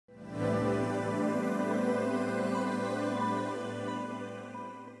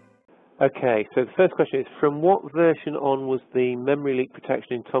Okay, so the first question is, from what version on was the memory leak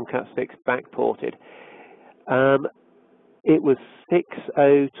protection in Tomcat 6 backported? It was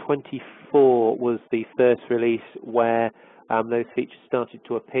 6.0.24 was the first release where those features started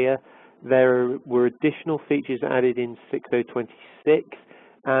to appear. There were additional features added in 6.0.26,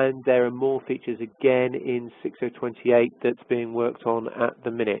 and there are more features again in 6.0.28 that's being worked on at the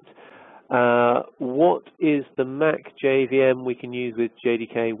minute. What is the Mac JVM we can use with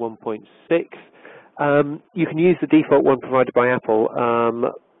JDK 1.6? You can use the default one provided by Apple.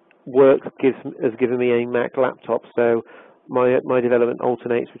 Work has given me a Mac laptop, so my development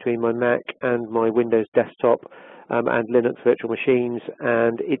alternates between my Mac and my Windows desktop and Linux virtual machines,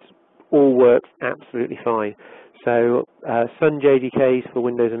 and it all works absolutely fine. So Sun JDKs for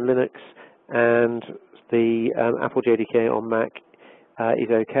Windows and Linux, and the Apple JDK on Mac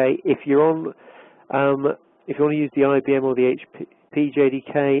is okay. If you're on, if you want to use the IBM or the HP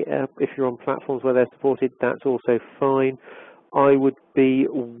JDK, if you're on platforms where they're supported, that's also fine. I would be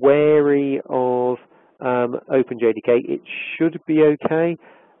wary of OpenJDK. It should be okay,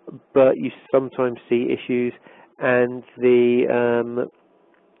 but you sometimes see issues, and the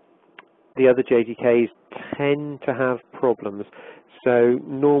other JDKs tend to have problems. So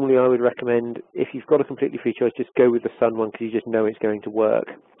normally I would recommend, if you've got a completely free choice, just go with the Sun one because you just know it's going to work.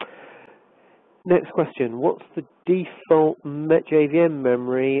 Next question, what's the default JVM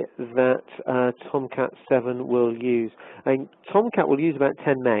memory that Tomcat 7 will use? And Tomcat will use about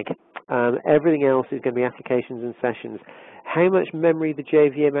 10 meg. Everything else is going to be applications and sessions. How much memory the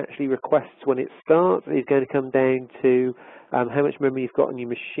JVM actually requests when it starts is going to come down to how much memory you've got on your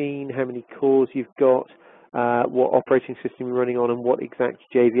machine, how many cores you've got, what operating system you're running on, and what exact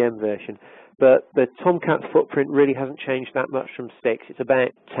JVM version. But the Tomcat footprint really hasn't changed that much from 6. It's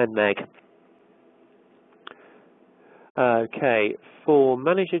about 10 meg. Okay, for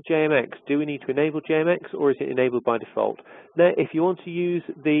Manager JMX, do we need to enable JMX, or is it enabled by default? Now, if you want to use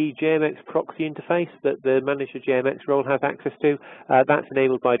the JMX proxy interface that the Manager JMX role has access to, that's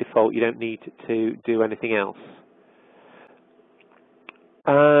enabled by default. You don't need to do anything else.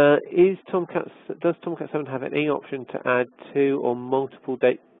 Does Tomcat 7 have any option to add 2 or multiple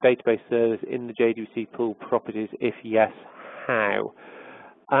database servers in the JDBC pool properties? If yes, how?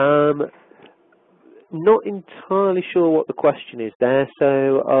 Not entirely sure what the question is there,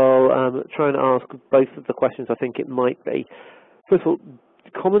 so I'll try and ask both of the questions I think it might be. First of all,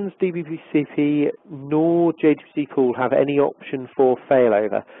 Commons DBCP nor JDBC pool have any option for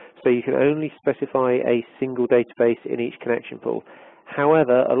failover, so you can only specify a single database in each connection pool.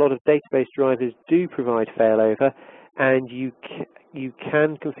 However, a lot of database drivers do provide failover, and you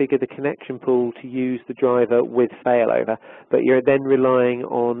can configure the connection pool to use the driver with failover, but you're then relying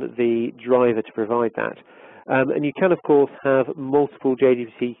on the driver to provide that. And you can, of course, have multiple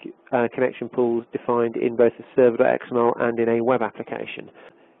JDBC connection pools defined in both the server.xml and in a web application.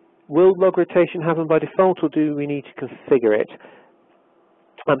 Will log rotation happen by default, or do we need to configure it?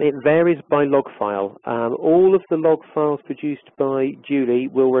 It varies by log file. All of the log files produced by Julie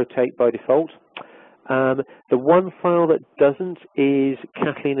will rotate by default. The one file that doesn't is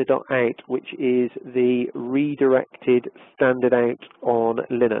Catalina.out, which is the redirected standard out on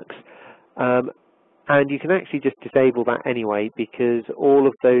Linux. And you can actually just disable that anyway, because all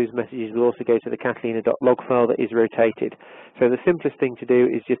of those messages will also go to the Catalina.log file that is rotated. So the simplest thing to do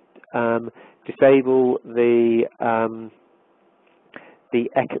is just disable the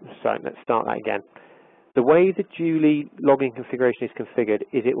sorry, let's start that again. The way the Julie login configuration is configured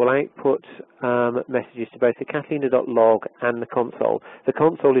is it will output messages to both the Catalina.log and the console. The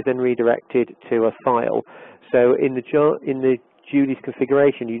console is then redirected to a file. So in the Julie's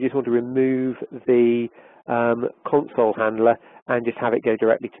configuration, you just want to remove the console handler and just have it go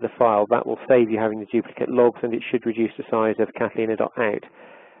directly to the file. That will save you having the duplicate logs, and it should reduce the size of Catalina.out.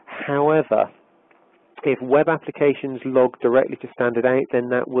 However, if web applications log directly to standard out, then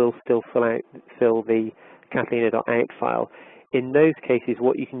that will still fill the Catalina.out file. In those cases,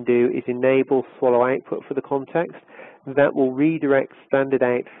 what you can do is enable swallow output for the context. That will redirect standard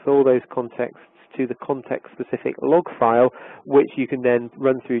out for those contexts to the context-specific log file, which you can then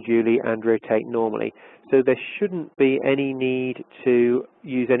run through Julie and rotate normally. So there shouldn't be any need to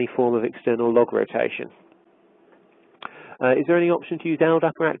use any form of external log rotation. Is there any option to use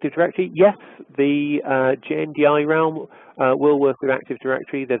LDAP or Active Directory? Yes, the JNDI realm will work with Active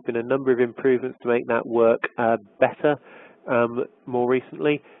Directory. There's been a number of improvements to make that work better more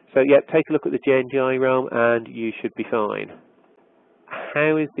recently. So yeah, take a look at the JNDI realm and you should be fine.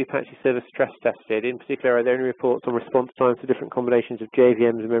 How is the Apache server stress tested? In particular, are there any reports on response times for different combinations of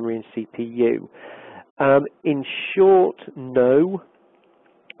JVMs, memory and CPU? In short, no.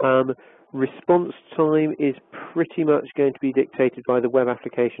 Response time is pretty much going to be dictated by the web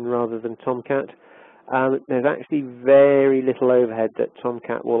application rather than Tomcat. There's actually very little overhead that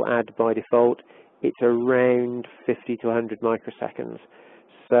Tomcat will add by default. It's around 50 to 100 microseconds.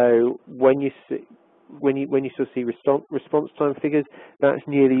 So when you sort of see response time figures, that's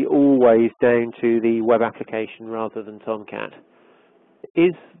nearly always down to the web application rather than Tomcat.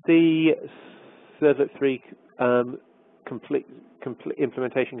 Is the Servlet 3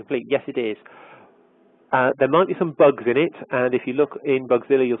 implementation complete? Yes, it is. There might be some bugs in it, and if you look in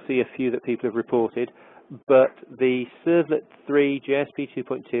Bugzilla, you'll see a few that people have reported. But the Servlet 3, JSP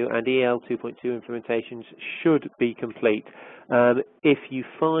 2.2, and EL 2.2 implementations should be complete. If you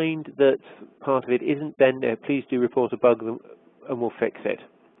find that part of it isn't, then please do report a bug, and we'll fix it.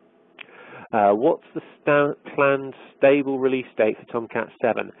 What's the planned stable release date for Tomcat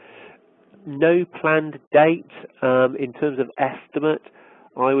 7? No planned date. In terms of estimate,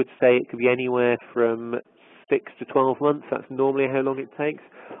 I would say it could be anywhere from 6 to 12 months. That's normally how long it takes.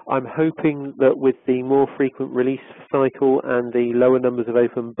 I'm hoping that with the more frequent release cycle and the lower numbers of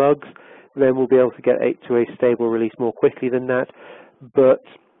open bugs, then we'll be able to get it to a stable release more quickly than that. But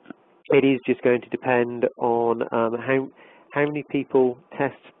it is just going to depend on how many people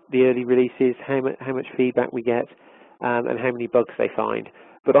test the early releases, how much feedback we get, and how many bugs they find.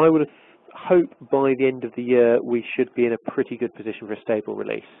 But I would hope by the end of the year we should be in a pretty good position for a stable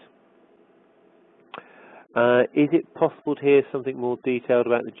release. Is it possible to hear something more detailed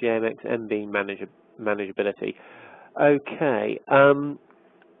about the JMX MB manageability? Okay.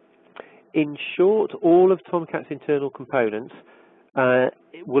 In short, all of Tomcat's internal components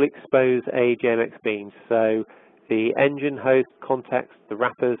will expose a JMX bean. So the engine, host, context, the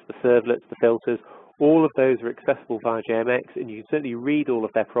wrappers, the servlets, the filters, all of those are accessible via JMX, and you can certainly read all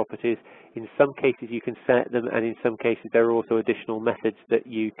of their properties. In some cases you can set them, and in some cases there are also additional methods that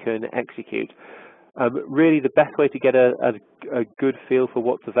you can execute. Really the best way to get a good feel for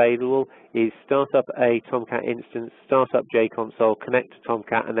what's available is start up a Tomcat instance, start up JConsole, connect to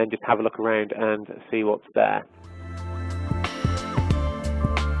Tomcat, and then just have a look around and see what's there.